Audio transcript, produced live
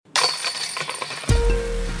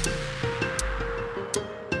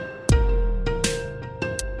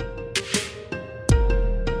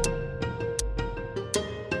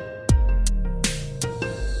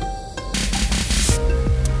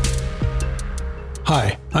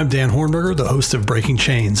Hi, I'm Dan Hornberger, the host of Breaking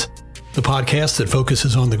Chains, the podcast that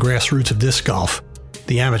focuses on the grassroots of disc golf,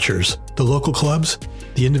 the amateurs, the local clubs,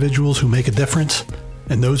 the individuals who make a difference,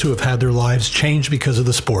 and those who have had their lives changed because of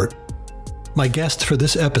the sport. My guest for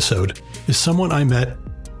this episode is someone I met,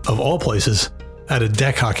 of all places, at a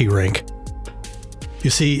deck hockey rink. You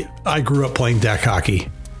see, I grew up playing deck hockey,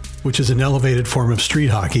 which is an elevated form of street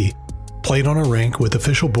hockey, played on a rink with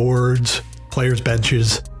official boards, players'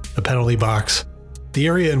 benches, a penalty box. The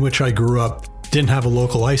area in which I grew up didn't have a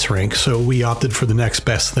local ice rink, so we opted for the next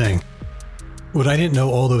best thing. What I didn't know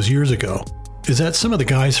all those years ago is that some of the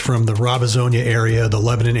guys from the Robizonia area, the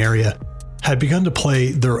Lebanon area, had begun to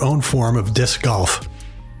play their own form of disc golf.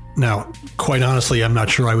 Now, quite honestly, I'm not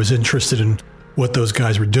sure I was interested in what those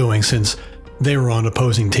guys were doing since they were on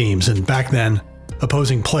opposing teams, and back then,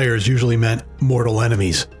 opposing players usually meant mortal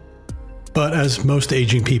enemies. But as most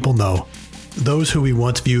aging people know, those who we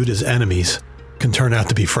once viewed as enemies can turn out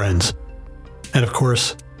to be friends. And of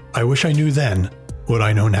course, I wish I knew then what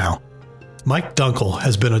I know now. Mike Dunkel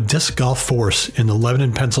has been a disc golf force in the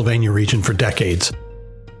Lebanon, Pennsylvania region for decades.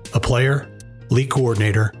 A player, league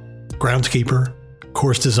coordinator, groundskeeper,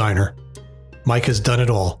 course designer. Mike has done it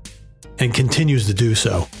all and continues to do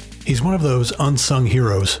so. He's one of those unsung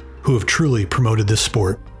heroes who have truly promoted this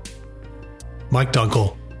sport. Mike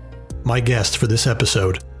Dunkel, my guest for this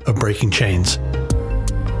episode of Breaking Chains.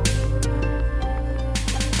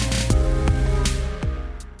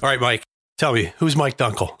 All right, Mike, tell me, who's Mike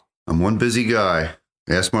Dunkel? I'm one busy guy.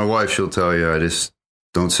 Ask my wife, she'll tell you. I just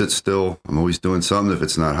don't sit still. I'm always doing something. If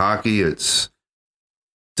it's not hockey, it's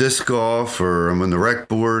disc golf, or I'm on the rec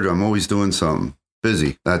board. I'm always doing something.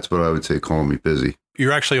 Busy. That's what I would say, calling me busy.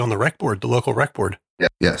 You're actually on the rec board, the local rec board. Yeah.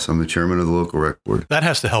 Yes, I'm the chairman of the local rec board. That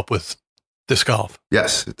has to help with disc golf.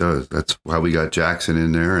 Yes, it does. That's how we got Jackson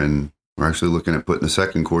in there, and we're actually looking at putting a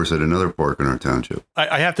second course at another park in our township.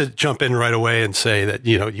 I have to jump in right away and say that,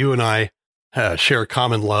 you and I share a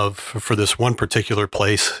common love for this one particular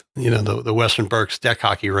place, the Western Berks deck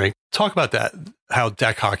hockey rink. Talk about that, how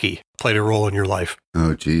deck hockey played a role in your life.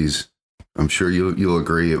 Oh, geez. I'm sure you'll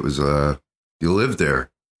agree. It was, you lived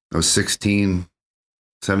there. I was 16,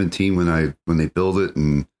 17 when they built it,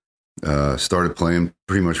 and started playing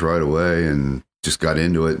pretty much right away and just got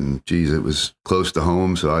into it. And geez, it was close to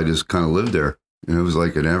home. So I just kind of lived there. And it was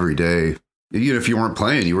like an everyday, even if you weren't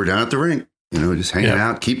playing, you were down at the rink, just hanging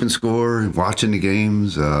out, keeping score, watching the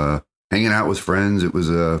games, hanging out with friends. It was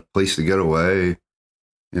a place to get away.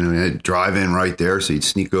 You had drive in right there. So you'd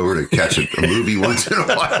sneak over to catch a movie once in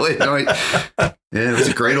a while at night. Yeah, it was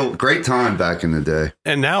a great time back in the day.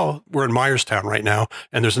 And now we're in Myerstown right now,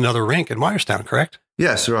 and there's another rink in Myerstown, correct?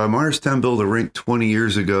 Yeah, so Myerstown built a rink 20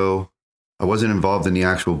 years ago. I wasn't involved in the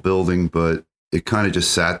actual building, but it kind of just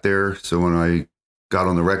sat there. So when I got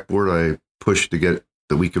on the rec board, I pushed to get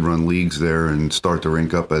that we could run leagues there and start the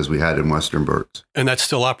rink up as we had in Western Berks. And that's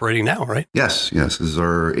still operating now, right? Yes. This is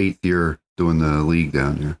our 8th year doing the league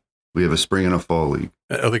down here. We have a spring and a fall league.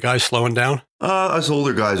 Are the guys slowing down? Us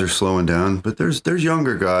older guys are slowing down, but there's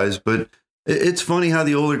younger guys. But it's funny how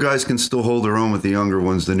the older guys can still hold their own with the younger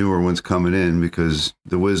ones, the newer ones coming in, because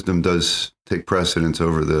the wisdom does take precedence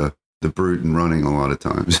over the brute and running a lot of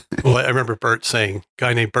times. Well, I remember Bert saying, a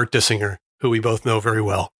guy named Bert Dissinger, who we both know very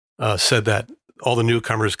well, said that all the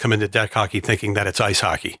newcomers come into deck hockey thinking that it's ice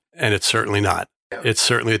hockey, and it's certainly not. It's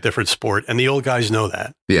certainly a different sport, and the old guys know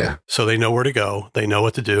that. Yeah. So they know where to go, they know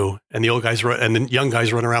what to do, and the old guys and the young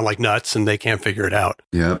guys run around like nuts, and they can't figure it out.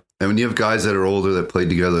 Yeah. And when you have guys that are older that played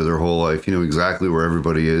together their whole life, you know exactly where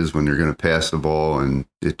everybody is when they're going to pass the ball, and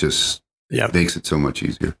it just makes it so much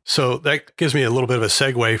easier. So that gives me a little bit of a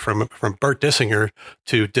segue from Bert Dissinger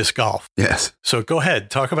to disc golf. Yes. So go ahead,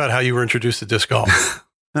 talk about how you were introduced to disc golf.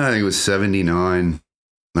 I think it was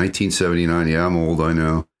 1979. Yeah, I'm old, I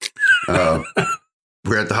know.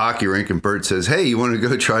 We're at the hockey rink and Bert says, "Hey, you want to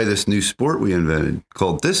go try this new sport we invented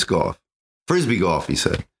called disc golf? Frisbee golf," he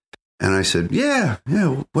said. And I said, yeah,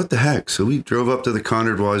 what the heck? So we drove up to the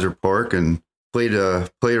Conrad Weiser Park and played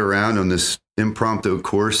around on this impromptu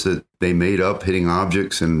course that they made up, hitting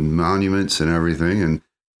objects and monuments and everything. And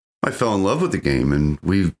I fell in love with the game, and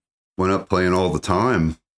we went up playing all the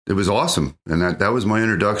time. It was awesome. And that was my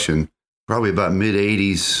introduction. Probably about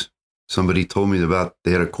mid-'80s, somebody told me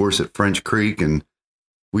they had a course at French Creek, and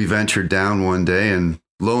we ventured down one day, and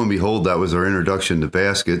lo and behold, that was our introduction to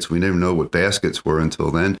baskets. We didn't know what baskets were until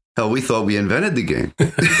then. Hell, we thought we invented the game.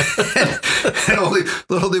 and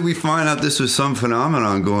little did we find out this was some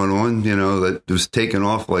phenomenon going on, that was taking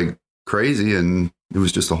off like crazy. And it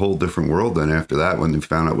was just a whole different world then after that, when we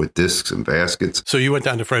found out with discs and baskets. So you went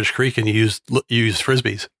down to French Creek and you used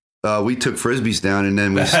Frisbees. we took Frisbees down, and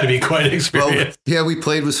then that had to be quite an experience. Well, yeah, we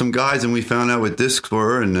played with some guys, and we found out what discs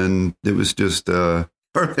were, and then it was just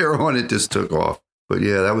from there on, it just took off. But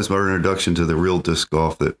yeah, that was our introduction to the real disc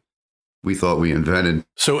golf that we thought we invented.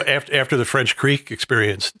 So after the French Creek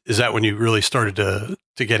experience, is that when you really started to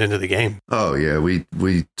get into the game? Oh yeah, we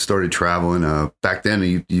started traveling. Back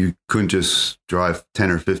then, you couldn't just drive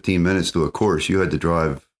 10 or 15 minutes to a course. You had to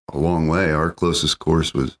drive a long way. Our closest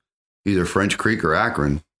course was either French Creek or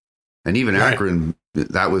Akron, and even Right. Akron,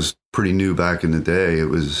 that was pretty new back in the day.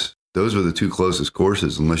 Those were the two closest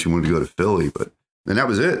courses, unless you wanted to go to Philly, and that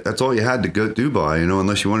was it. That's all you had to go do by,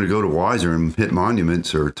 unless you wanted to go to Weiser and hit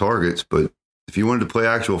monuments or targets. But if you wanted to play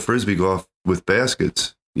actual Frisbee golf with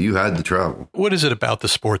baskets, you had to travel. What is it about the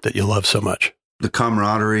sport that you love so much? The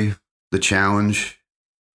camaraderie, the challenge,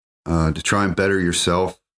 to try and better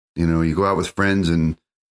yourself. You go out with friends, and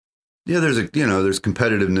yeah, there's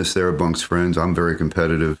competitiveness there amongst friends. I'm very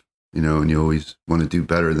competitive, and you always want to do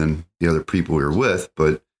better than the other people you're with.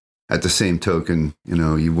 But at the same token,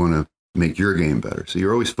 you want to make your game better. So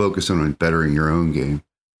you're always focusing on bettering your own game.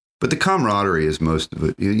 But the camaraderie is most of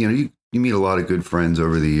it. You meet a lot of good friends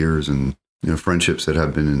over the years, and friendships that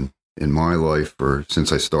have been in my life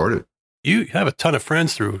since I started. You have a ton of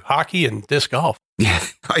friends through hockey and disc golf. Yeah,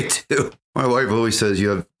 I do. My wife always says you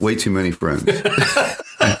have way too many friends.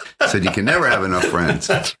 Said you can never have enough friends.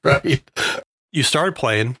 That's right. You started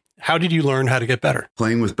playing. How did you learn how to get better?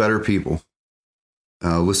 Playing with better people.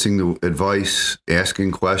 Listening to advice,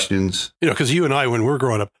 asking questions. Because you and I, when we're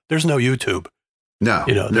growing up, there's no YouTube. No,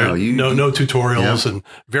 no tutorials, and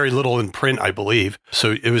very little in print, I believe.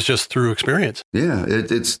 So it was just through experience. Yeah,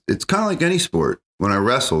 it's kind of like any sport. When I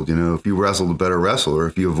wrestled, if you wrestled a better wrestler,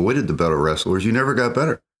 if you avoided the better wrestlers, you never got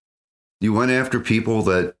better. You went after people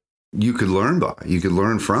that you could learn by, you could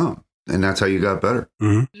learn from, and that's how you got better.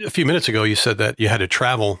 Mm-hmm. A few minutes ago, you said that you had to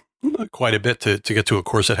travel quite a bit to get to a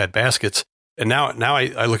course that had baskets. And now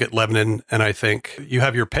I look at Lebanon and I think you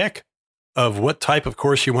have your pick of what type of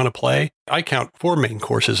course you want to play. I count 4 main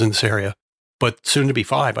courses in this area, but soon to be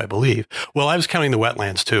 5, I believe. Well, I was counting the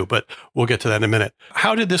wetlands too, but we'll get to that in a minute.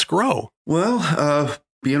 How did this grow? Well,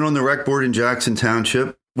 being on the rec board in Jackson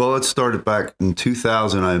Township, well, it started back in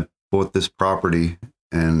 2000. I bought this property,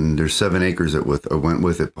 and there's 7 acres that went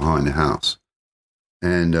with it behind the house.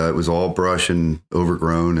 And it was all brush and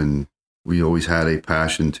overgrown, and we always had a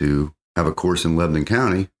passion to have a course in Lebanon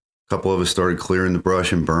County. A couple of us started clearing the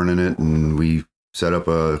brush and burning it, and we set up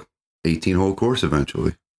a 18-hole course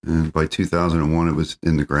eventually. And by 2001, it was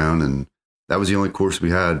in the ground, and that was the only course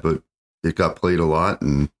we had, but it got played a lot.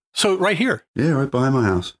 And so right here? Yeah, right behind my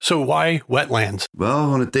house. So why wetlands?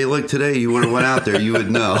 Well, on a day like today, you would have went out there, you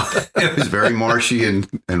would know. It was very marshy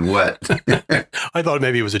and wet. I thought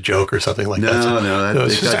maybe it was a joke or something like that. No,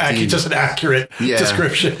 it's just an accurate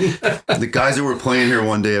description. The guys that were playing here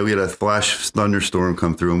one day, we had a flash thunderstorm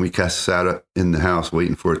come through, and we sat up in the house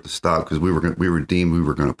waiting for it to stop because we were deemed we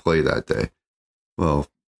were going to play that day. Well,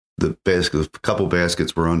 a couple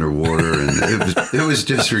baskets were underwater, and it was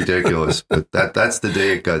just ridiculous. But that's the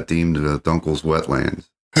day it got deemed Dunkel's Wetlands.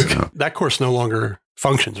 So. That course no longer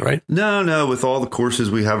functions, right? No. With all the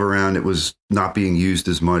courses we have around, it was not being used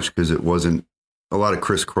as much because it wasn't a lot of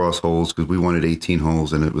crisscross holes because we wanted 18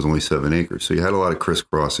 holes and it was only 7 acres. So you had a lot of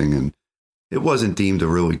crisscrossing, and it wasn't deemed a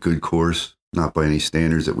really good course, not by any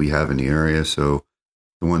standards that we have in the area. So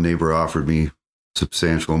the one neighbor offered me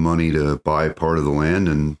substantial money to buy part of the land,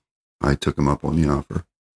 and I took him up on the offer.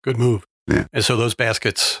 Good move. Yeah. And so those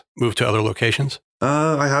baskets moved to other locations?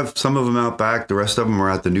 I have some of them out back. The rest of them are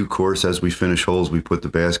at the new course. As we finish holes, we put the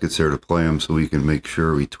baskets there to play them so we can make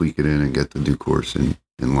sure we tweak it in and get the new course in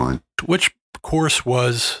line. Which course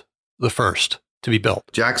was the first to be built?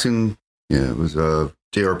 Jackson. Yeah, it was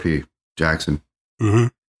JRP, Jackson. Mm-hmm.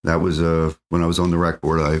 That was when I was on the rec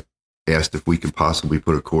board, I asked if we could possibly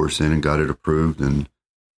put a course in and got it approved, and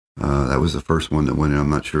that was the first one that went in.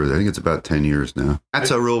 I'm not sure. I think it's about 10 years now.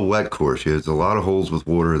 That's a real wet course. Yeah, there's a lot of holes with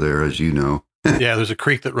water there, as you know. Yeah, there's a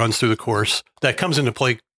creek that runs through the course that comes into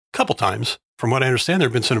play a couple times. From what I understand, there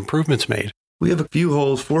have been some improvements made. We have a few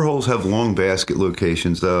holes. 4 holes have long basket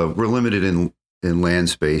locations. We're limited in land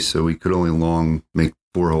space, so we could only make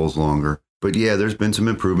 4 holes longer. But yeah, there's been some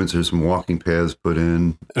improvements. There's some walking paths put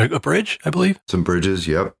in. A bridge, I believe? Some bridges,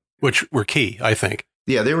 yep. Which were key, I think.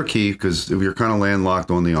 Yeah, they were key because you're kind of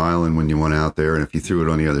landlocked on the island when you went out there. And if you threw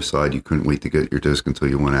it on the other side, you couldn't wait to get your disc until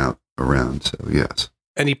you went out around. So, yes.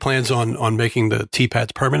 Any plans on making the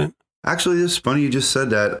T-pads permanent? Actually, it's funny you just said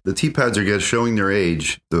that. The T-pads are showing their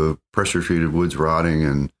age. The pressure-treated wood's rotting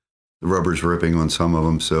and the rubber's ripping on some of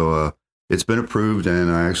them. So it's been approved,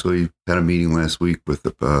 and I actually had a meeting last week with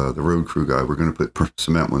the road crew guy. We're going to put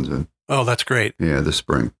cement ones in. Oh, that's great. Yeah, this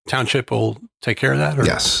spring. Township will take care of that? Or?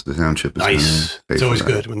 Yes, the township is nice. It's always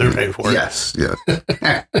good when they're paying for it. Yes,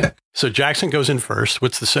 yeah. So Jackson goes in first.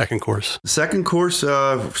 What's the second course? The second course,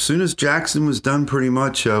 as soon as Jackson was done pretty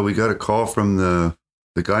much, we got a call from the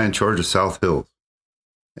guy in charge of South Hills.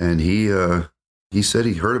 And he said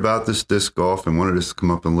he heard about this disc golf and wanted us to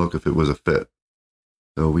come up and look if it was a fit.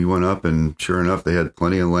 So we went up, and sure enough, they had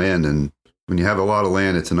plenty of land. And when you have a lot of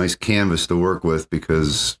land, it's a nice canvas to work with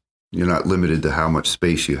because you're not limited to how much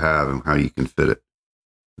space you have and how you can fit it.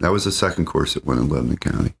 That was the second course that went in Lebanon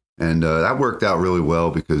County. And that worked out really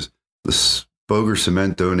well because the Boger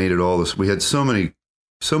Cement donated all this. We had so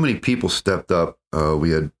many people stepped up.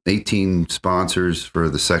 We had 18 sponsors for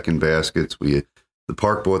the second baskets. The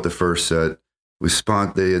park bought the first set.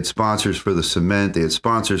 They had sponsors for the cement. They had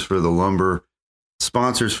sponsors for the lumber,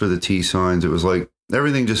 sponsors for the T signs. It was like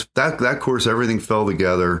everything that course, everything fell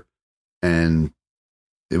together, and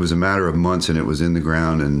it was a matter of months, and it was in the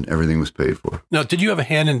ground, and everything was paid for. Now, did you have a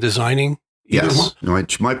hand in designing? Yes.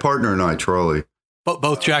 My partner and I, Charlie.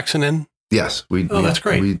 Both Jackson and? Yes. That's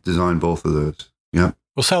great. We designed both of those. Yeah.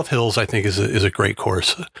 Well, South Hills, I think, is a great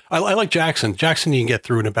course. I like Jackson. Jackson, you can get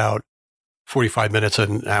through in about 45 minutes,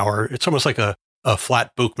 an hour. It's almost like a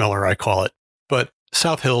flat Buchmiller, I call it. But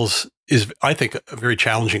South Hills is, I think, a very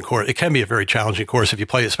challenging course. It can be a very challenging course if you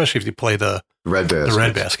play, especially if you play the red baskets. The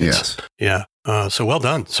red baskets. Yes. Yeah. So well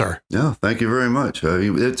done, sir. Yeah. Thank you very much.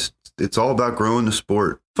 It's all about growing the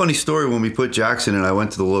sport. Funny story, when we put Jackson in, I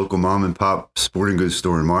went to the local mom and pop sporting goods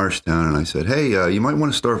store in Morristown, and I said, hey, you might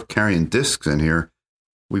want to start carrying discs in here.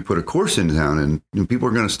 We put a course in town, and people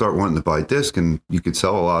are going to start wanting to buy discs, and you could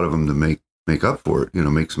sell a lot of them to make up for it,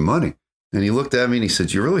 make some money. And he looked at me and he said,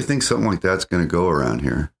 do you really think something like that's going to go around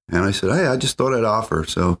here? And I said, hey, I just thought I'd offer.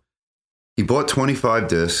 So he bought 25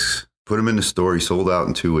 discs, put them in the store. He sold out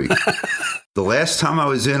in 2 weeks. The last time I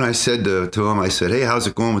was in, I said to him, I said, hey, how's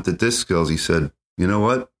it going with the disc sales? He said, you know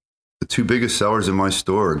what? The two biggest sellers in my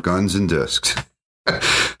store are guns and discs.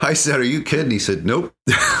 I said, are you kidding? He said, nope.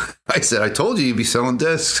 I said, I told you you'd be selling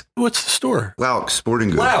discs. What's the store? Laux Sporting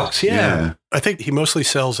Goods. Laux, yeah. I think he mostly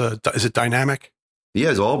sells, is it Dynamic? He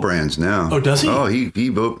has all brands now. Oh, does he? Oh, he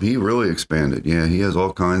really expanded. Yeah, he has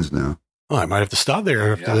all kinds now. Well, I might have to stop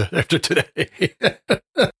there after today.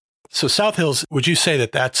 So South Hills, would you say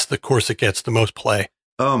that that's the course that gets the most play?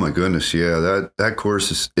 Oh my goodness, yeah. That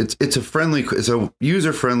course is it's a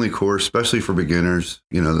user-friendly course, especially for beginners.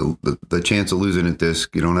 The chance of losing a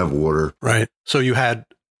disc, you don't have water. Right. So you had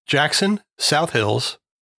Jackson, South Hills,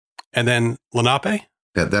 and then Lenape?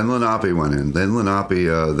 Yeah, then Lenape went in. Then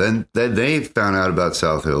Lenape, then they found out about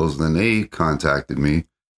South Hills. Then they contacted me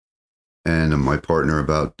and my partner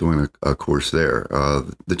about doing a course there.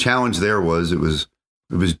 The challenge there was it was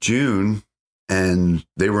June, and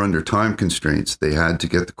they were under time constraints. They had to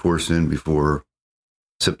get the course in before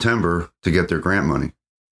September to get their grant money.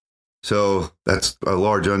 So that's a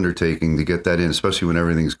large undertaking to get that in, especially when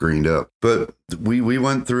everything's greened up. But we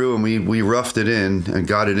went through and we roughed it in and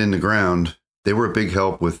got it in the ground. They were a big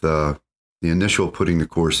help with the initial putting the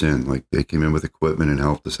course in. Like, they came in with equipment and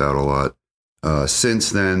helped us out a lot.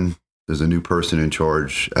 Since then, there's a new person in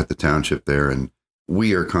charge at the township there, and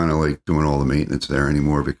we are kind of like doing all the maintenance there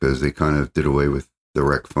anymore because they kind of did away with the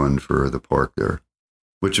rec fund for the park there,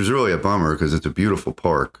 which is really a bummer because it's a beautiful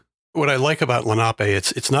park. What I like about Lenape,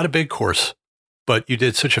 it's not a big course, but you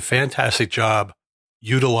did such a fantastic job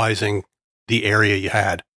utilizing the area you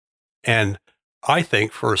had. And I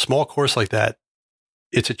think for a small course like that,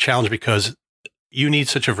 it's a challenge because you need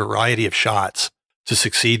such a variety of shots to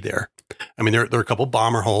succeed there. I mean, there are a couple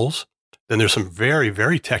bomber holes. Then there's some very,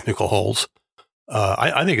 very technical holes.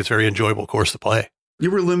 I think it's a very enjoyable course to play.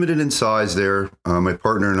 You were limited in size there. My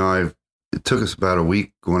partner and I, it took us about a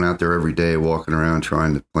week going out there every day, walking around,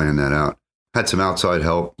 trying to plan that out. Had some outside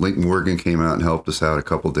help. Lincoln Morgan came out and helped us out a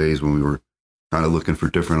couple of days when we were kind of looking for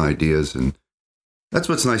different ideas. And that's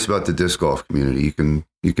what's nice about the disc golf community.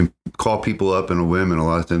 You can call people up in a whim, and a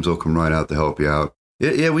lot of times they'll come right out to help you out.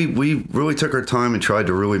 Yeah, we really took our time and tried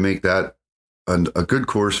to really make that a good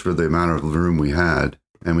course for the amount of room we had.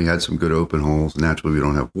 And we had some good open holes. Naturally, we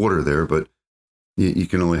don't have water there, but you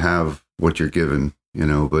can only have what you're given,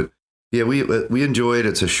 But yeah, we enjoy it.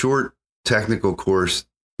 It's a short technical course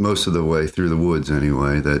most of the way through the woods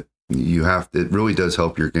anyway, that it really does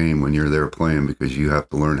help your game when you're there playing, because you have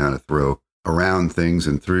to learn how to throw around things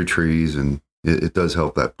and through trees, and it does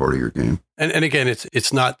help that part of your game. And again,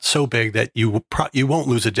 it's not so big that you won't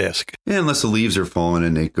lose a disc. Yeah, unless the leaves are falling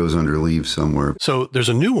and it goes under leaves somewhere. So there's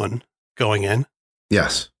a new one going in.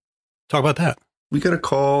 Yes. Talk about that. We got a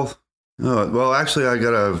call, Oh, well, actually,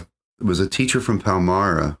 it was a teacher from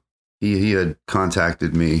Palmyra. He had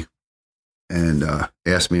contacted me and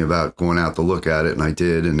asked me about going out to look at it, and I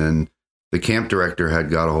did. And then the camp director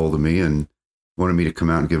had got a hold of me and wanted me to come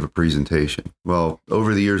out and give a presentation. Well,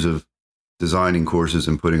 over the years of designing courses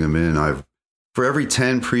and putting them in, for every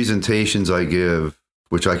 10 presentations I give,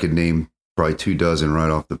 which I could name probably 24 right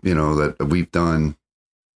off that we've done,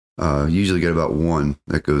 usually get about one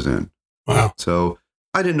that goes in. Wow. So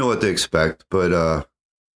I didn't know what to expect, but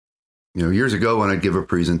years ago when I'd give a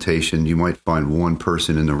presentation, you might find one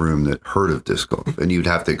person in the room that heard of disc golf, and you'd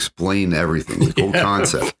have to explain everything, the whole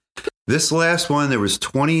concept. This last one, there was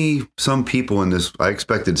 20 some people in this. I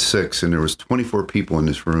expected 6, and there was 24 people in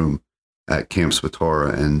this room at Camp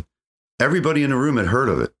Swatara, and everybody in the room had heard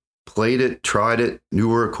of it, played it, tried it, knew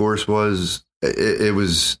where a course was. It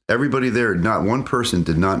was everybody there. Not one person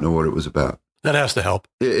did not know what it was about. That has to help.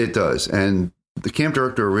 It does. And the camp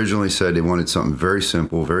director originally said they wanted something very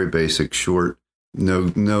simple, very basic, short,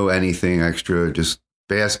 no anything extra, just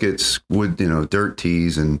baskets, wood, dirt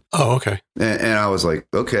tees. And oh, okay. And I was like,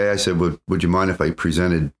 okay. I said, would you mind if I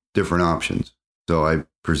presented different options? So I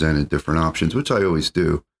presented different options, which I always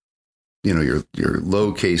do. Your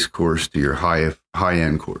low case course to your high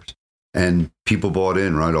end course, and people bought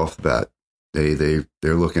in right off the bat.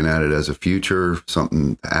 They're looking at it as a future,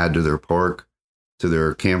 something to add to their park, to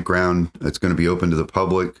their campground. It's going to be open to the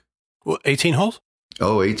public. Well, 18 holes?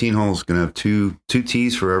 Oh, 18 holes. Going to have two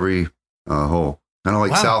tees for every hole. Kind of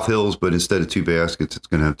like South Hills, but instead of 2 baskets, it's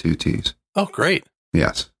going to have 2 tees. Oh, great.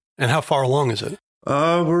 Yes. And how far along is it?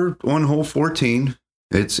 We're on hole 14.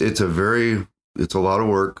 It's a lot of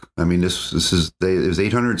work. I mean, there's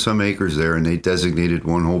 800 some acres there, and they designated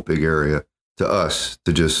one whole big area to us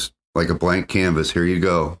to just like a blank canvas. Here you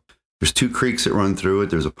go. There's 2 creeks that run through it.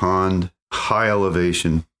 There's a pond, high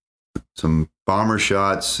elevation, some bomber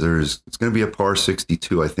shots. It's going to be a par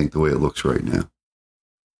 62, I think, the way it looks right now.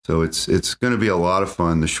 So it's going to be a lot of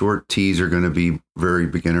fun. The short tees are going to be very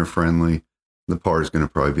beginner friendly. The par is going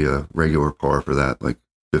to probably be a regular par for that, like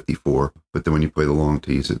 54. But then when you play the long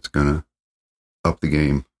tees, it's going to up the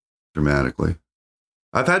game dramatically.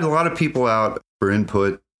 I've had a lot of people out for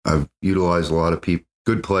input. I've utilized a lot of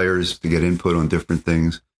good players to get input on different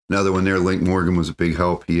things. Another one there, Link Morgan, was a big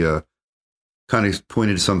help. He kind of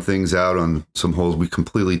pointed some things out on some holes. We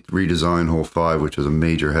completely redesigned hole 5, which was a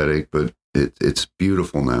major headache, but it's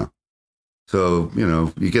beautiful now. So,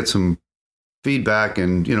 you get some feedback,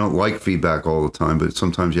 and you don't like feedback all the time, but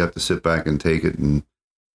sometimes you have to sit back and take it and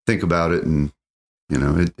think about it. And,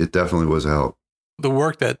 it definitely was a help. The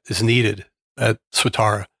work that is needed at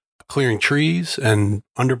Swatara, clearing trees and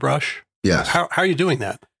underbrush. Yes. How are you doing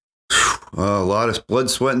that? A lot of blood,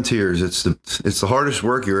 sweat, and tears. It's the hardest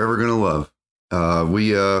work you're ever going to love.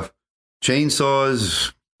 We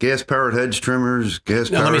chainsaws, gas-powered hedge trimmers,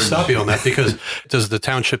 Now, let me stop you on that, because does the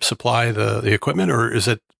township supply the equipment, or is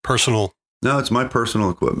it personal? No, it's my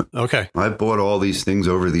personal equipment. Okay. I bought all these things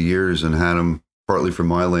over the years and had them partly for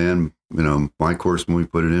my land, my course when we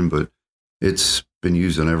put it in, but it's been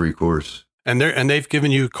used on every course. And they've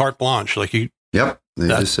given you carte blanche, like you. Yep. They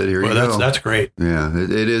just said, here you go. That's great. Yeah,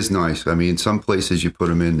 it is nice. I mean, some places you put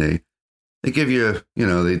them in, they give you,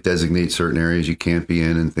 they designate certain areas you can't be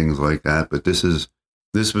in and things like that. But this was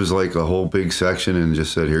like a whole big section and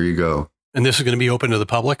just said, here you go. And this is going to be open to the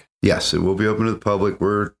public? Yes, it will be open to the public.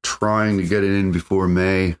 We're trying to get it in before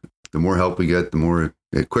May. The more help we get, the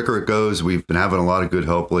quicker it goes. We've been having a lot of good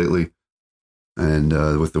help lately. And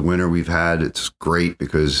with the winter we've had, it's great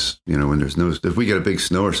because, when if we get a big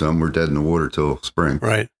snow or something, we're dead in the water till spring.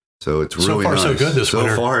 Right. So it's really nice. So far, so good this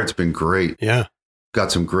winter. So far, it's been great. Yeah.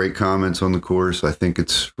 Got some great comments on the course. I think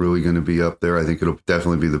it's really going to be up there. I think it'll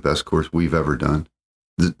definitely be the best course we've ever done.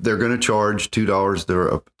 They're going to charge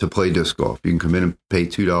 $2 to play disc golf. You can come in and pay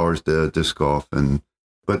 $2 to disc golf,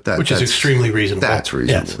 which is extremely reasonable. That's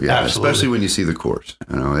reasonable. Yes, yeah, absolutely. Especially when you see the course.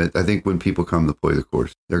 I think when people come to play the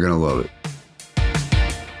course, they're going to love it.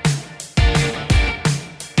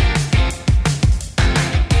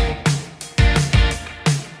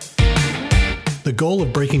 The goal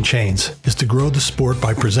of Breaking Chains is to grow the sport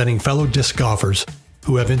by presenting fellow disc golfers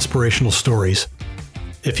who have inspirational stories.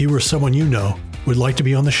 If you or someone you know would like to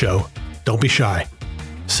be on the show, don't be shy.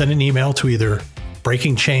 Send an email to either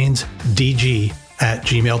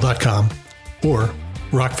breakingchainsdg@gmail.com or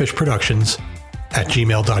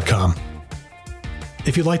rockfishproductions@gmail.com.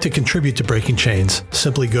 If you'd like to contribute to Breaking Chains,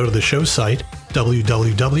 simply go to the show site,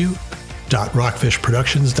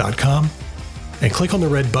 www.rockfishproductions.com, and click on the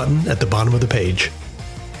red button at the bottom of the page.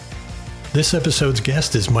 This episode's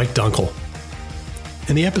guest is Mike Dunkel.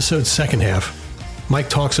 In the episode's second half, Mike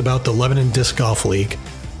talks about the Lebanon Disc Golf League,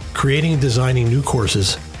 creating and designing new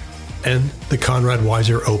courses, and the Conrad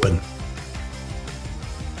Weiser Open.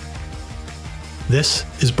 This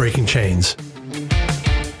is Breaking Chains.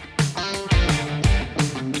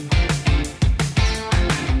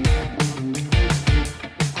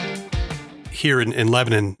 Here in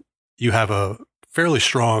Lebanon, you have a very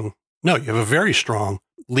strong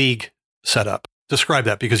league setup. Describe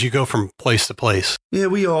that, because you go from place to place. Yeah,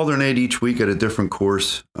 we alternate each week at a different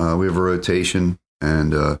course. We have a rotation,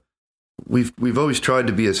 and we've always tried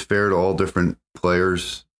to be as fair to all different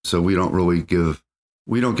players. So we don't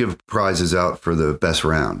give prizes out for the best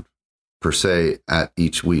round per se at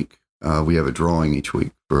each week. We have a drawing each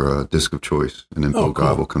week for a disc of choice, and then Bill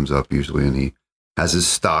Gobble comes up usually, and he has his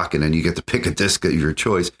stock, and then you get to pick a disc of your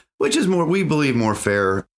choice, which is we believe more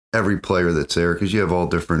fair. Every player that's there, because you have all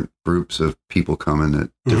different groups of people coming at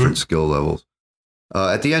different skill levels.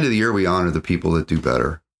 At the end of the year, we honor the people that do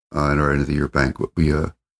better in our end of the year banquet. We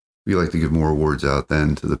like to give more awards out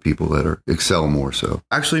then to the people that excel more. So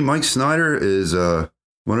actually, Mike Snyder is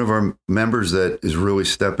one of our members that is really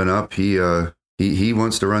stepping up. He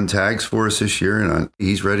wants to run tags for us this year, and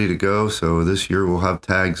he's ready to go. So this year we'll have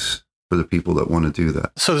tags for the people that want to do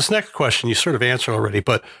that. So this next question you sort of answered already,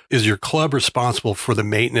 but is your club responsible for the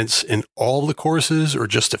maintenance in all the courses or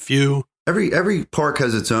just a few? Every park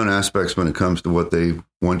has its own aspects when it comes to what they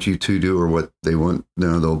want you to do or what they want.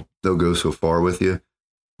 They'll go so far with you.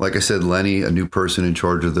 Like I said, Lenny, a new person in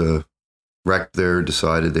charge of the rec there,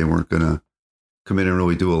 decided they weren't going to come in and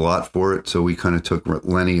really do a lot for it. So we kind of took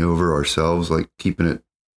Lenny over ourselves, like keeping it,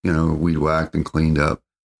 weed whacked and cleaned up.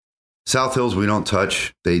 South Hills, we don't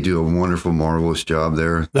touch. They do a wonderful, marvelous job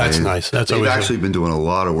there. That's nice. They've actually been doing a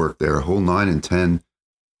lot of work there. Hole 9 and 10,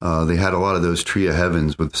 they had a lot of those tree of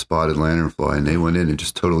heavens with the spotted lanternfly, and they went in and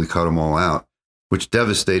just totally cut them all out, which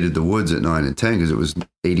devastated the woods at 9 and 10 because it was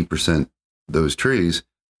 80% those trees.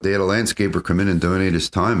 They had a landscaper come in and donate his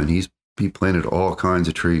time, and he planted all kinds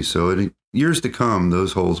of trees. So in years to come,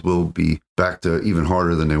 those holes will be back to even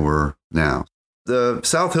harder than they were now. The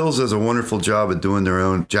South Hills does a wonderful job at doing their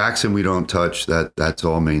own. Jackson, we don't touch. That's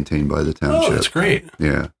all maintained by the township. Oh, that's great.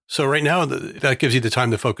 Yeah. So right now, that gives you the time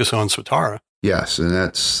to focus on Swatara. Yes, and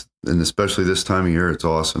especially this time of year, it's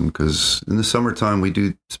awesome because in the summertime, we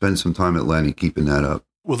do spend some time at Lenny keeping that up.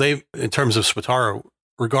 Will they, in terms of Swatara,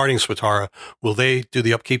 regarding Swatara, will they do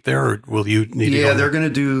the upkeep there, or will you need to go? Yeah, they're going to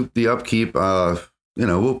do the upkeep.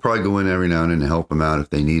 We'll probably go in every now and then to help them out if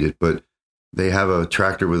they need it, but they have a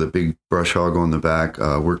tractor with a big brush hog on the back.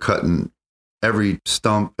 We're cutting every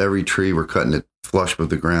stump, every tree. We're cutting it flush with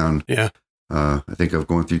the ground. Yeah. I think I've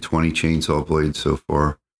gone through 20 chainsaw blades so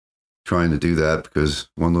far trying to do that because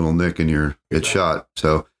one little nick and you get shot.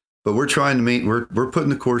 So, but we're trying to we're putting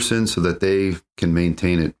the course in so that they can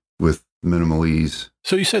maintain it with minimal ease.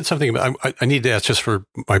 So you said something about, I need to ask just for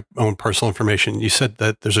my own personal information. You said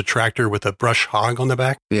that there's a tractor with a brush hog on the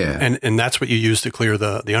back? Yeah. And that's what you use to clear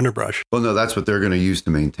the underbrush? Well, no, that's what they're going to use to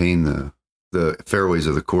maintain the fairways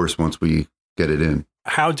of the course once we get it in.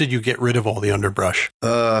 How did you get rid of all the underbrush?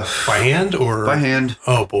 By hand or? By hand.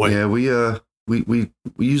 Oh, boy. Yeah, we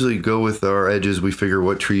usually go with our edges. We figure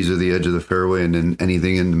what trees are the edge of the fairway, and then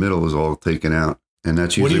anything in the middle is all taken out. And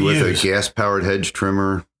that's usually with a gas-powered hedge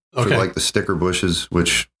trimmer. For like the sticker bushes,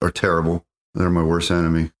 which are terrible. They're my worst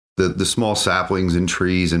enemy. The small saplings and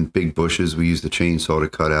trees and big bushes, we use the chainsaw to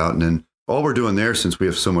cut out. And then all we're doing there, since we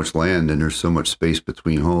have so much land and there's so much space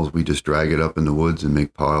between holes, we just drag it up in the woods and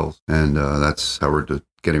make piles. And that's how we're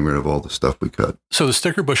getting rid of all the stuff we cut. So the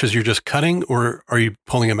sticker bushes, you're just cutting, or are you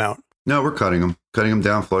pulling them out? No, we're cutting them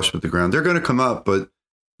down flush with the ground. They're going to come up, but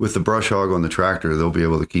with the brush hog on the tractor, they'll be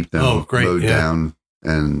able to keep them mowed down,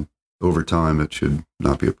 and over time, it should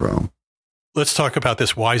not be a problem. Let's talk about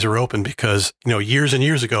this Weiser Open because, years and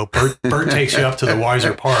years ago, Bert takes you up to the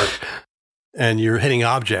Weiser Park and you're hitting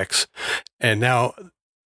objects. And now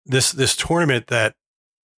this tournament that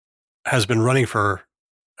has been running for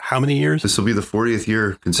how many years? This will be the 40th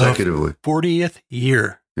year consecutively. 40th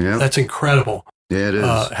year. Yeah. That's incredible. Yeah, it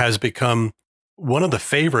is. Has become one of the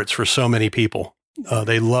favorites for so many people.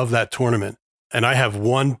 They love that tournament. And I have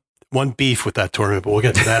one beef with that tournament, but we'll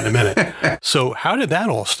get to that in a minute. So how did that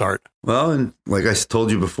all start? Well, and like I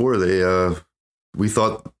told you before, they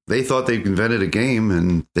thought they invented a game,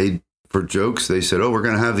 and for jokes, they said, "Oh, we're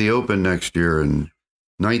going to have the Open next year." And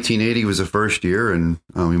 1980 was the first year, and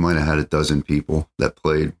we might have had a dozen people that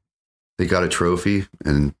played. They got a trophy,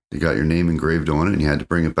 and they got your name engraved on it, and you had to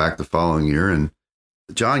bring it back the following year. And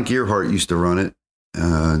John Gearhart used to run it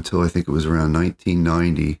until I think it was around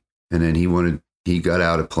 1990, and then he got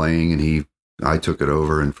out of playing, and I took it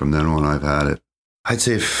over, and from then on, I've had it. I'd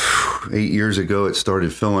say 8 years ago, it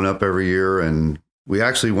started filling up every year, and we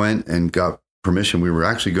actually went and got permission. We were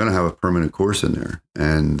actually going to have a permanent course in there,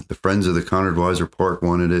 and the Friends of the Conrad Weiser Park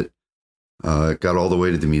wanted it. It got all the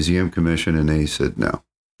way to the museum commission, and they said no.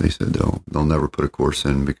 They said they'll never put a course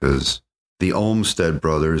in because the Olmsted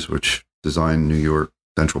brothers, which designed New York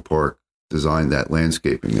Central Park, designed that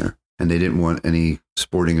landscaping there, and they didn't want any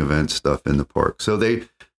sporting event stuff in the park. So they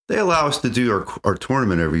allow us to do our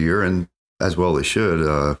tournament every year, and as well they should.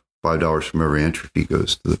 $5 from every entry fee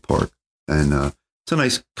goes to the park, and it's a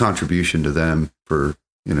nice contribution to them for,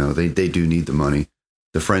 they do need the money.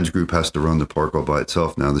 The Friends group has to run the park all by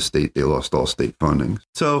itself now. They lost all state funding.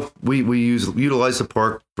 So we utilize the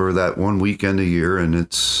park for that one weekend a year, and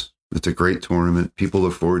it's a great tournament. People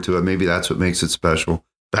look forward to it. Maybe that's what makes it special.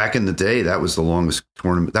 Back in the day, that was the longest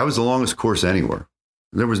tournament. That was the longest course anywhere.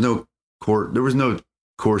 There was no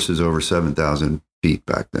courses over 7,000 feet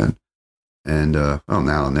back then. And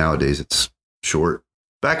nowadays it's short.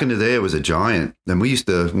 Back in the day, it was a giant. And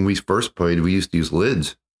when we first played, we used to use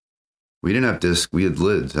lids. We didn't have discs. We had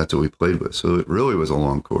lids. That's what we played with. So it really was a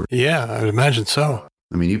long course. Yeah, I would imagine so.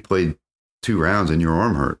 I mean, you played 2 rounds and your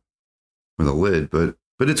arm hurt with a lid, but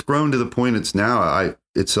it's grown to the point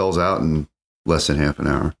it sells out in less than half an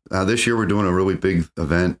hour. This year, we're doing a really big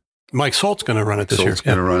event. Mike Salt's going to run it this year. Salt's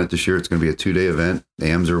going to run it this year. It's going to be a 2-day event.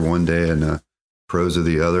 The AMs are one day and pros are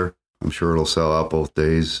the other. I'm sure it'll sell out both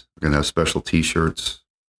days. We're going to have special T-shirts.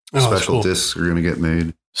 Special cool. Discs are going to get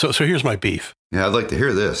made. So here's my beef. Yeah, I'd like to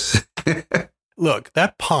hear this. Look,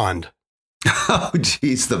 that pond. Oh,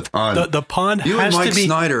 geez, the pond. The pond you has and Mike to be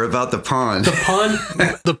Snyder about the pond.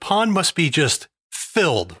 The pond must be just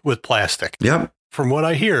filled with plastic. Yep. From what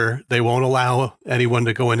I hear, they won't allow anyone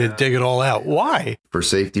to go in and dig it all out. Why? For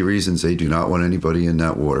safety reasons, they do not want anybody in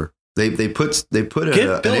that water. They put Get Bill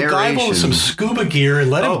Geibel with some scuba gear and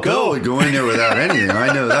let him go. Bill would go in there without anything.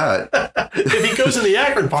 I know that. If he goes in the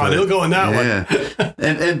Akron pond, he'll go in that one.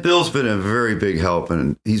 And Bill's been a very big help,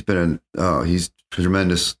 and he's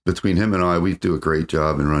tremendous. Between him and I, we do a great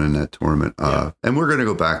job in running that tournament. And we're going to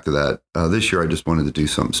go back to that this year. I just wanted to do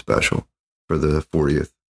something special for the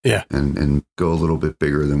 40th. Yeah, and go a little bit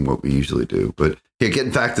bigger than what we usually do. But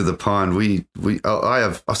getting back to the pond, I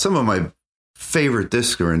have some of my favorite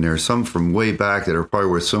discs are in there, some from way back that are probably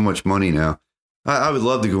worth so much money now. I would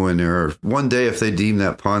love to go in there. One day, if they deem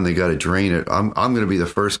that pond, they got to drain it. I'm going to be the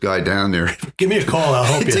first guy down there. Give me a call. I'll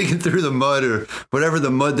help you. Digging through the mud or whatever the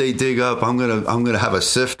mud they dig up. I'm gonna have a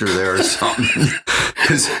sifter there or something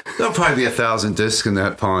because there'll probably be 1,000 discs in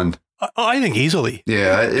that pond. I think easily.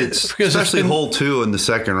 Yeah, especially hole 2 in the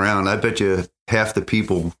second round. I bet you half the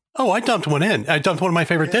people. Oh, I dumped one in. I dumped one of my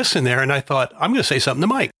favorite discs in there, and I thought I'm going to say something to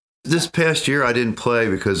Mike. This past year, I didn't play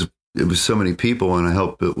because it was so many people, and I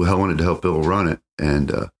wanted to help Bill run it,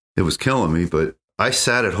 and it was killing me. But I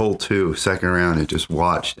sat at hole 2, second round, and just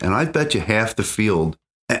watched, and I bet you half the field.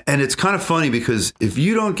 And it's kind of funny because if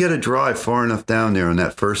you don't get a drive far enough down there on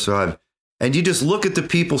that first drive, and you just look at the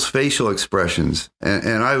people's facial expressions,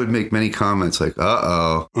 and I would make many comments like,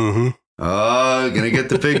 "Uh-oh, gonna get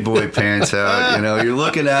the big boy pants out." You're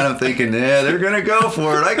looking at them thinking, "Yeah, they're gonna go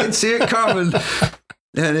for it. I can see it coming."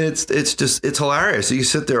 And it's hilarious. So you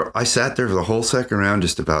sit there. I sat there for the whole second round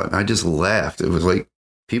just about, and I just laughed. It was like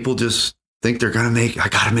people just think they're gonna I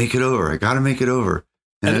gotta make it over. I gotta make it over.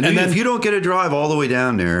 And then if you don't get a drive all the way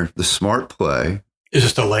down there, the smart play is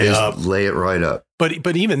just to lay it right up.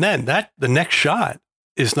 But even then, the next shot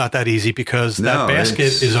is not that easy because that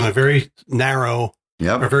basket is on a very narrow,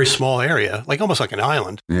 or very small area, like almost like an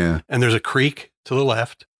island. Yeah, and there's a creek to the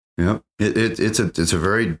left. Yep, it's a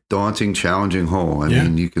very daunting, challenging hole. I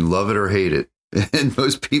mean, you can love it or hate it, and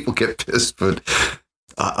most people get pissed. But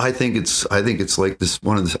I think it's like this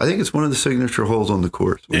one of the. I think it's one of the signature holes on the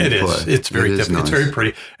course. It is. It's very different. Nice. It's very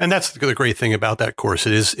pretty, and that's the great thing about that course.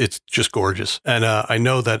 It's just gorgeous. And I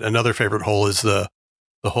know that another favorite hole is the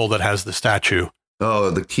hole that has the statue.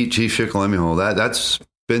 Oh, the Chief Shikellamy hole. That's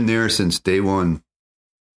been there since day one.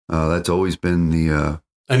 That's always been the.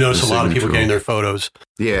 I noticed a lot of people getting their photos.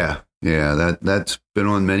 Yeah. That's been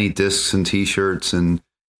on many discs and T-shirts, and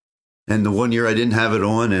the one year I didn't have it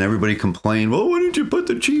on, and everybody complained, "Well, why didn't you put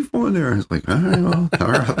the Chief on there?" I was like, "All right, well,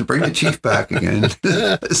 I'll have to bring the Chief back again."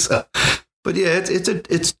 But yeah,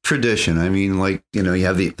 it's tradition. I mean, like, you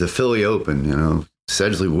have the Philly Open,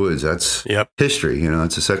 Sedgley Woods. That's history.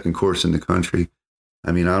 It's the second course in the country.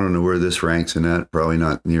 I mean, I don't know where this ranks in that. Probably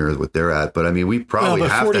not near what they're at. But I mean, we probably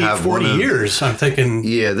have to have 40 years. I'm thinking.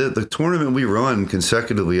 Yeah, the tournament we run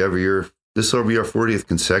consecutively every year. This will be our 40th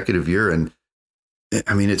consecutive year, and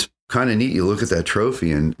I mean, it's kind of neat. You look at that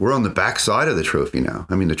trophy, and we're on the back side of the trophy now.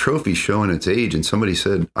 I mean, the trophy's showing its age. And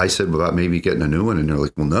I said about maybe getting a new one, and they're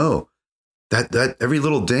like, "Well, no, that every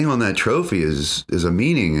little ding on that trophy is a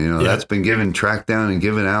meaning. You know, that's been tracked down and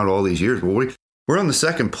given out all these years. Well, we're on the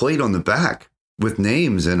second plate on the back with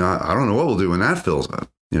names, and I don't know what we'll do when that fills up.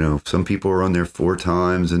 You know, some people are on there 4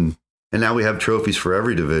 times, and now we have trophies for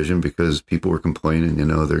every division because people were complaining, you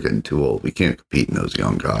know, they're getting too old. We can't compete in those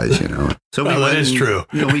young guys, you know. So that is true.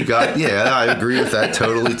 You know, I agree with that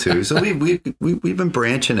totally too. So we've been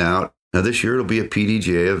branching out. Now this year it'll be a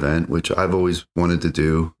PDGA event, which I've always wanted to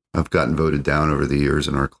do. I've gotten voted down over the years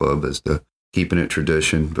in our club as to keeping it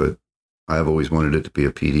tradition, but I've always wanted it to be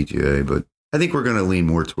a PDGA. But I think we're going to lean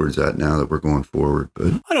more towards that now that we're going forward.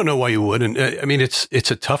 But I don't know why you wouldn't. I mean, it's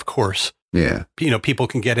a tough course. Yeah. You know, people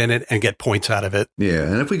can get in it and get points out of it. Yeah.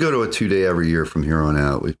 And if we go to a 2-day every year from here on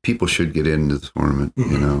out, people should get into the tournament.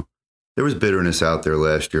 Mm-hmm. You know, there was bitterness out there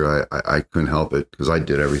last year. I couldn't help it because I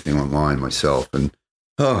did everything online myself. And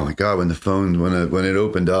oh my God, when it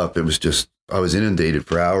opened up, it was just, I was inundated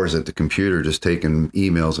for hours at the computer, just taking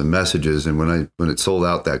emails and messages. And when it sold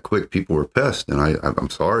out that quick, people were pissed. And I'm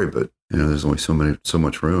sorry, but you know, there's only so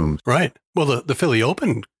much room. Right. Well, the Philly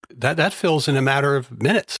Open, that fills in a matter of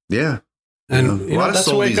minutes. Yeah. And a lot of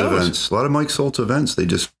Soltis events, a lot of Mike Soltz events,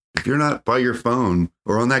 if you're not by your phone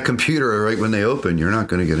or on that computer right when they open, you're not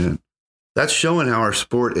going to get in. That's showing how our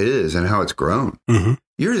sport is and how it's grown. Mm-hmm.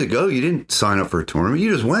 Years ago, you didn't sign up for a tournament.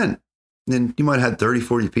 You just went. And then you might have had 30,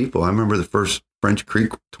 40 people. I remember the first French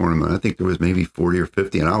Creek tournament. I think there was maybe 40 or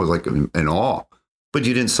 50, and I was like in awe. But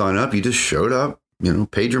you didn't sign up. You just showed up, you know,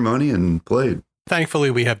 paid your money and played.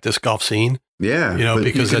 Thankfully, we have disc golf scene. Yeah, you know,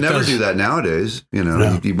 because you can never do that nowadays. You know,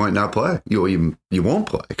 no. you might not play. You won't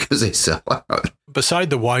play because they sell out.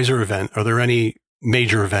 Beside the Weiser event, are there any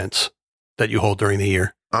major events that you hold during the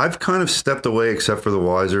year? I've kind of stepped away, except for the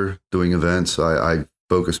Weiser doing events. I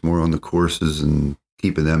focus more on the courses and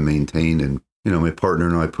keeping them maintained. And you know, my partner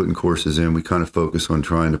and I putting courses in. We kind of focus on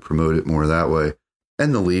trying to promote it more that way.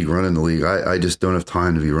 And the league, running the league, I just don't have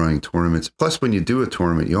time to be running tournaments. Plus, when you do a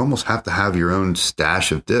tournament, you almost have to have your own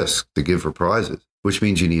stash of discs to give for prizes, which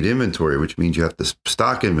means you need inventory, which means you have to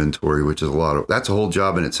stock inventory, which is that's a whole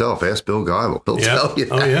job in itself. Ask Bill Geibel. He'll tell you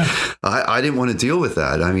that. Oh, yeah. I didn't want to deal with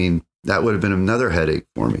that. I mean, that would have been another headache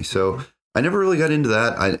for me. So I never really got into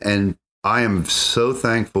that. And I am so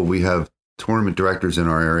thankful we have tournament directors in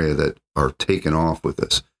our area that are taking off with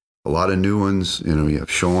this. A lot of new ones. You know, you have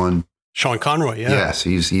Sean Conroy, yeah. Yes,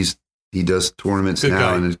 he does tournaments good now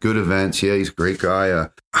guy. and it's good events. Yeah, he's a great guy.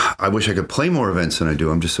 I wish I could play more events than I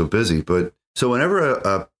do. I'm just so busy. But so whenever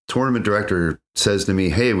a tournament director says to me,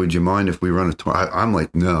 "Hey, would you mind if we run a tournament?" I'm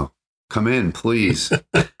like, "No, come in, please.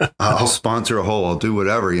 I'll sponsor a hole. I'll do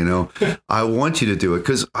whatever. You know, I want you to do it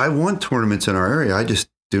because I want tournaments in our area. I just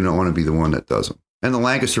do not want to be the one that does them." And the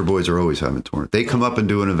Lancaster boys are always having tournaments. They come up and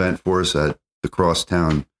do an event for us at the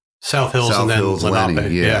Crosstown. South Hills and then Lenape.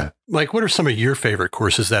 Lenny, yeah. Like, what are some of your favorite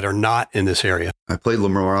courses that are not in this area? I played La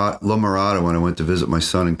Mirada when I went to visit my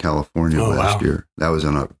son in California last year. That was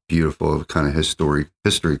on a beautiful kind of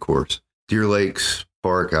history course. Deer Lakes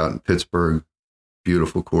Park out in Pittsburgh,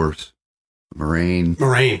 beautiful course. Moraine,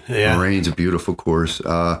 yeah. Moraine's a beautiful course.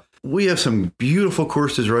 We have some beautiful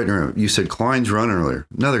courses right now. You said Klein's Run earlier.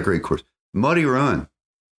 Another great course. Muddy Run.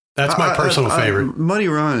 That's my personal favorite. Muddy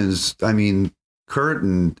Run is, I mean, Kurt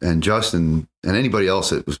and Justin and anybody else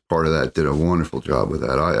that was part of that did a wonderful job with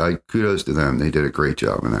that. I kudos to them. They did a great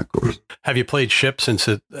job in that course. Have you played Ship since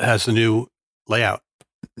it has the new layout?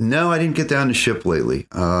 No, I didn't get down to Ship lately.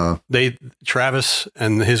 Travis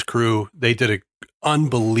and his crew, they did an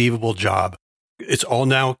unbelievable job. It's all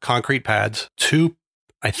now concrete pads, two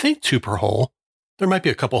per hole. There might be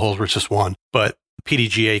a couple holes where it's just one, but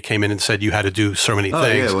PDGA came in and said you had to do so many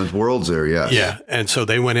things. Yeah, when World's there, yes. Yeah, and so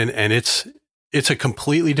they went in, and it's a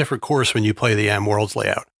completely different course when you play the Am Worlds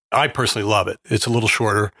layout. I personally love it. It's a little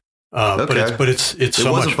shorter, but it's so much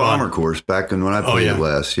fun. It was a bomber course back when I played it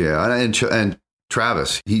last. Yeah, and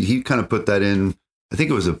Travis, he kind of put that in. I think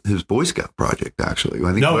it was his Boy Scout project, actually.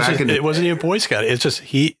 I think it wasn't even Boy Scout. It's just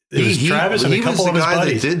it was Travis and a couple of his buddies.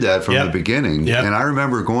 He was the guy that did that from the beginning. Yep. And I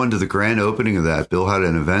remember going to the grand opening of that. Bill had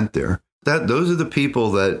an event there. Those are the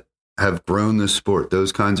people that have grown this sport.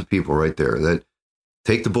 Those kinds of people right there that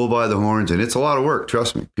take the bull by the horns. And it's a lot of work.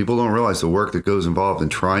 Trust me. People don't realize the work that goes involved in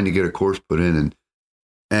trying to get a course put in.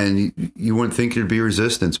 And you wouldn't think there'd be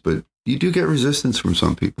resistance, but you do get resistance from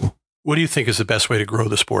some people. What do you think is the best way to grow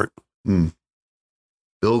the sport?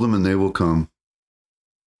 Build them and they will come.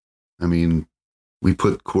 I mean, we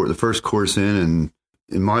put the first course in, and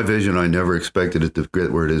in my vision, I never expected it to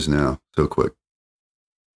get where it is now so quick.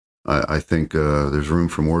 I think there's room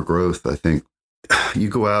for more growth. I think you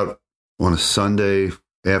go out on a Sunday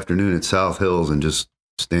afternoon at South Hills and just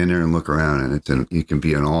stand there and look around, and you can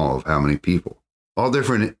be in awe of how many people, all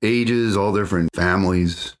different ages, all different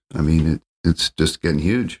families. I mean, it's just getting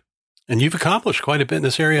huge. And you've accomplished quite a bit in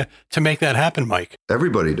this area to make that happen, Mike.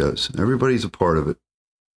 Everybody does. Everybody's a part of it.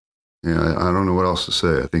 Yeah, I don't know what else to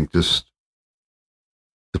say. I think just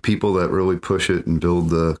the people that really push it and build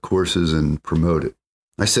the courses and promote it.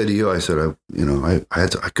 I said to you, I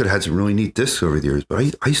could have had some really neat discs over the years,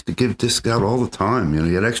 but I used to give discs out all the time.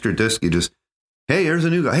 You had extra disc. You just, hey, here's a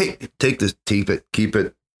new guy. Hey, take this, keep it.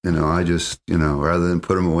 I just, rather than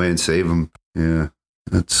put them away and save them. Yeah,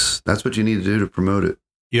 that's what you need to do to promote it.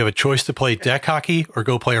 You have a choice to play deck hockey or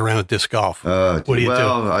go play around at disc golf. What do you do?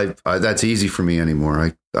 Well, that's easy for me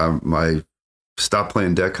anymore. I stopped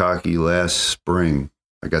playing deck hockey last spring.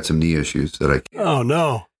 I got some knee issues that I can't. Oh,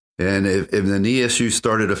 no. And if the knee issues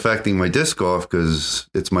started affecting my disc golf, because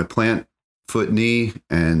it's my plant foot knee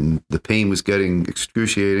and the pain was getting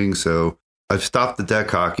excruciating. So I've stopped the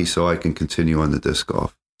deck hockey so I can continue on the disc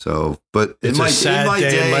golf. So, but in my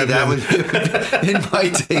day, that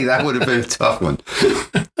would have been a tough one.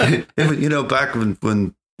 Back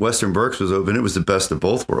when Western Berks was open, it was the best of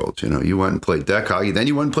both worlds. You went and played deck hockey, then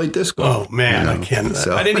you went and played disc golf. Oh man, I can't.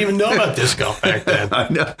 So. I didn't even know about disc golf back then. I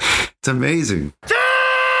know, it's amazing. 2 minutes.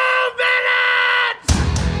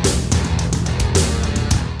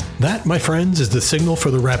 That, my friends, is the signal for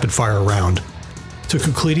the rapid fire round. To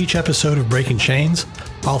conclude each episode of Breaking Chains,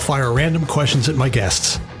 I'll fire random questions at my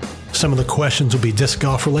guests. Some of the questions will be disc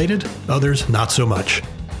golf related, others not so much.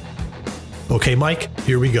 Okay, Mike,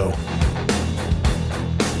 here we go.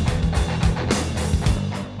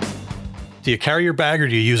 Do you carry your bag or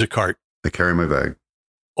do you use a cart? I carry my bag.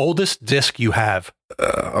 Oldest disc you have?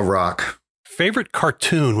 A rock. Favorite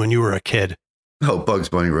cartoon when you were a kid? Oh, Bugs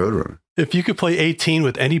Bunny Roadrunner. If you could play 18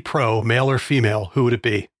 with any pro, male or female, who would it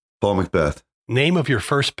be? Paul Macbeth. Name of your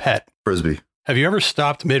first pet? Frisbee. Have you ever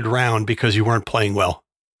stopped mid-round because you weren't playing well?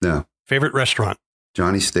 No. Favorite restaurant?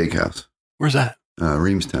 Johnny's Steakhouse. Where's that?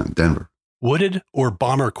 Reamstown, Denver. Wooded or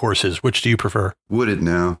bomber courses? Which do you prefer? Wooded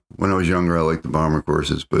now. When I was younger, I liked the bomber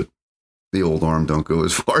courses, but the old arm don't go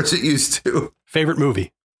as far as it used to. Favorite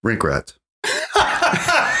movie? Rink Rats.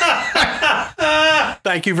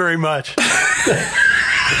 Thank you very much.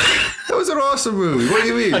 That was an awesome movie. What do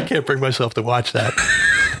you mean? I can't bring myself to watch that.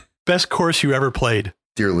 Best course you ever played?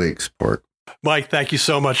 Deer Lakes Park. Mike, thank you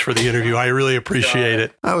so much for the interview. I really appreciate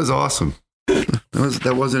it. That was awesome.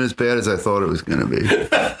 That wasn't as bad as I thought it was going to be.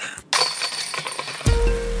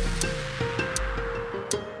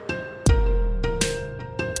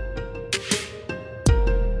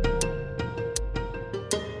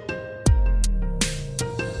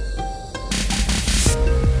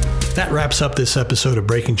 That wraps up this episode of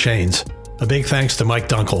Breaking Chains. A big thanks to Mike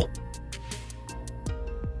Dunkel.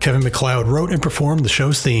 Kevin MacLeod wrote and performed the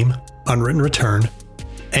show's theme, Unwritten Return,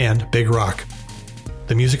 and Big Rock.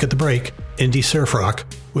 The music at the break, Indie Surf Rock,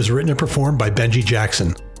 was written and performed by Benji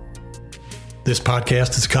Jackson. This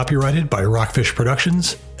podcast is copyrighted by Rockfish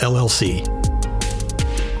Productions, LLC.